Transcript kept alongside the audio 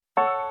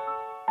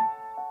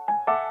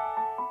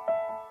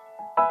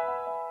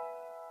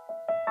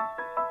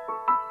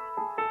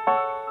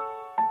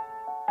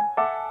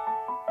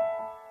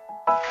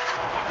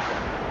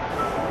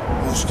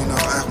Moest ik je nou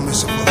echt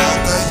missen voor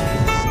altijd?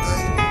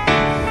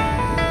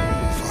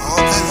 Voor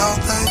altijd,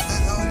 altijd. Ik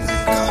kan het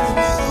niet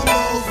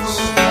geloven.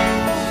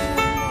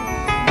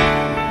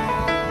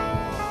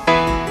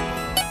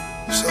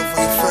 Zo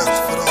voor je vecht,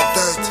 voor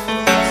altijd.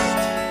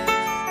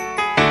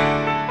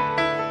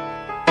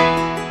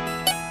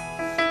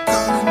 Ik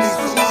kan het niet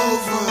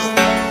geloven.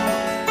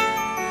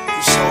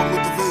 Je zou het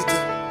moeten weten.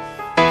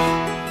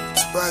 Het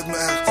spijt me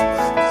echt.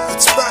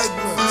 Het spijt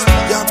me.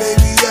 Ja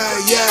baby,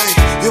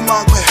 jij. Je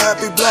maakt me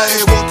happy, blij.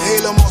 Je wordt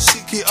helemaal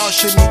ziekie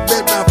als je niet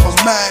meer bent van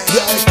mij.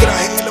 Ja, ik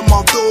draai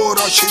helemaal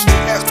door als je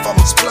niet echt van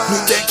me splijt. Nu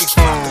denk ik,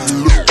 maar ik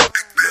ben toch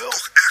echt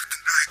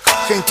een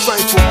eikel. Geen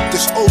twijfel, het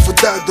is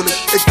overduidelijk.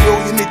 Ik wil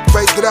je niet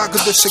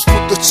kwijtraken, dus ik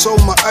moet het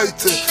zomaar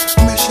uiten.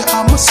 Mis je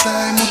aan me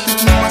zij, moet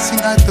ik nu maar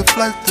zien uit de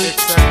fluiten. Ik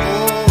zeg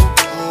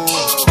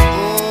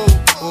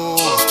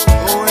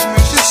ik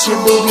mis je zo.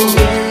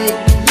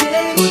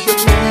 Baby,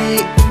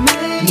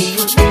 niet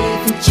voor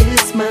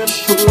eventjes, maar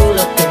voor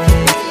altijd.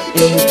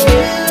 En ik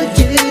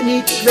wil je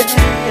niet kwijt.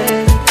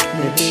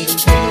 Maar baby, ik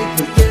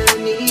wil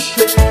je niet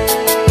kwijt.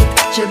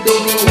 Ja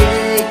baby,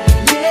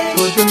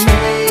 voor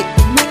mij.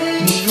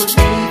 Niet voor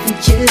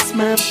eventjes,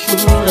 maar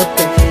voor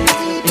altijd.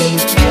 En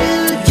ik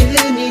wil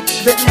je niet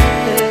kwijt.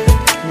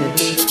 Maar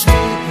baby,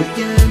 ik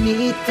wil je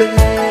niet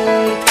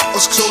kwijt.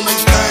 Als ik zo naar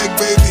je kijk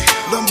baby,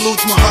 dan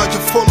bloedt mijn hartje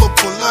volop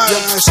voluit. Ja,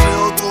 hij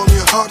schreeuwt om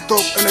je hart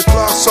op en ik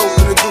laat zo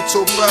en het doet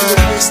zo pijn.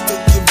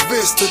 Je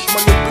wist het,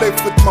 maar je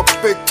bleef het maar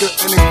pikken.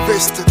 En ik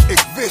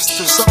wist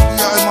het, zag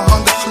je uit mijn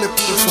handen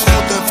glipte. Voor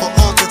God en voor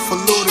altijd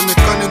verloren, ik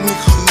kan het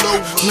niet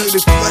geloven. Nee,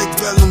 dit lijkt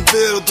wel een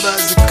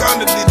wereldreis, ik kan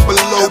het niet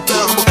beloven. Ik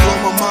heb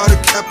beklommen, maar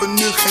ik heb er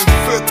nu geen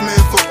fuck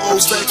meer voor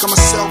over. Ik kan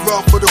mezelf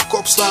wel voor de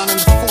kop slaan en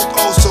het voelt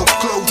al zo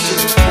kloten.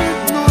 Ik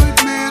voel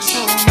nooit meer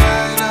zo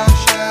mijn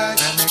als jij.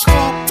 En ik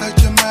hoop dat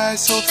je mij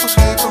zult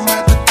vergeven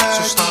met de tijd.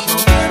 Zo staat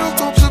mijn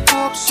wereld op zijn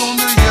kop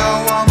zonder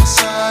jou aan mijn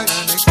zij.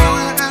 En ik wil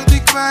je echt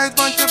niet kwijt,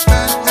 want je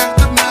bent echt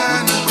de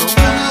mijn. En ik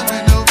wil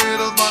in de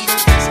wereld, want er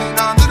is geen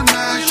ander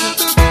meisje. Je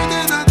te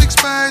weten dat ik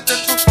spijt heb,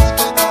 zo voelt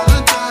dat al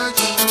een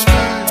tijdje.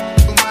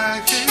 Voor mij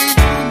geen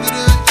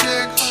andere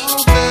chick,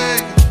 oh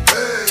babe,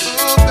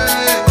 oh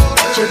babe.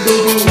 Ja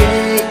baby,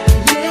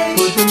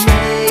 voor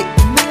mij.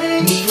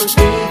 Niet voor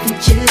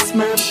eventjes,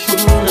 maar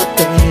voor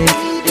altijd.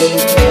 En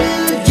ik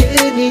wil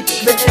je niet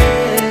kwijt.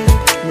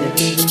 Maar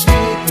baby, ik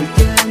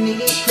wil je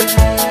niet kwijt.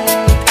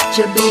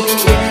 Ja baby,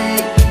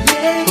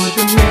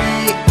 voor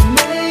mij.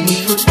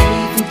 Niet voor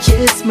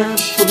eventjes, maar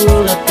voor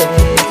altijd.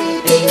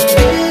 En ik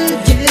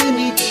wil je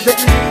niet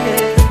kwijt.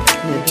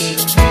 Maar baby,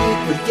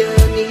 ik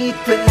wil je niet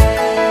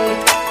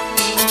kwijt.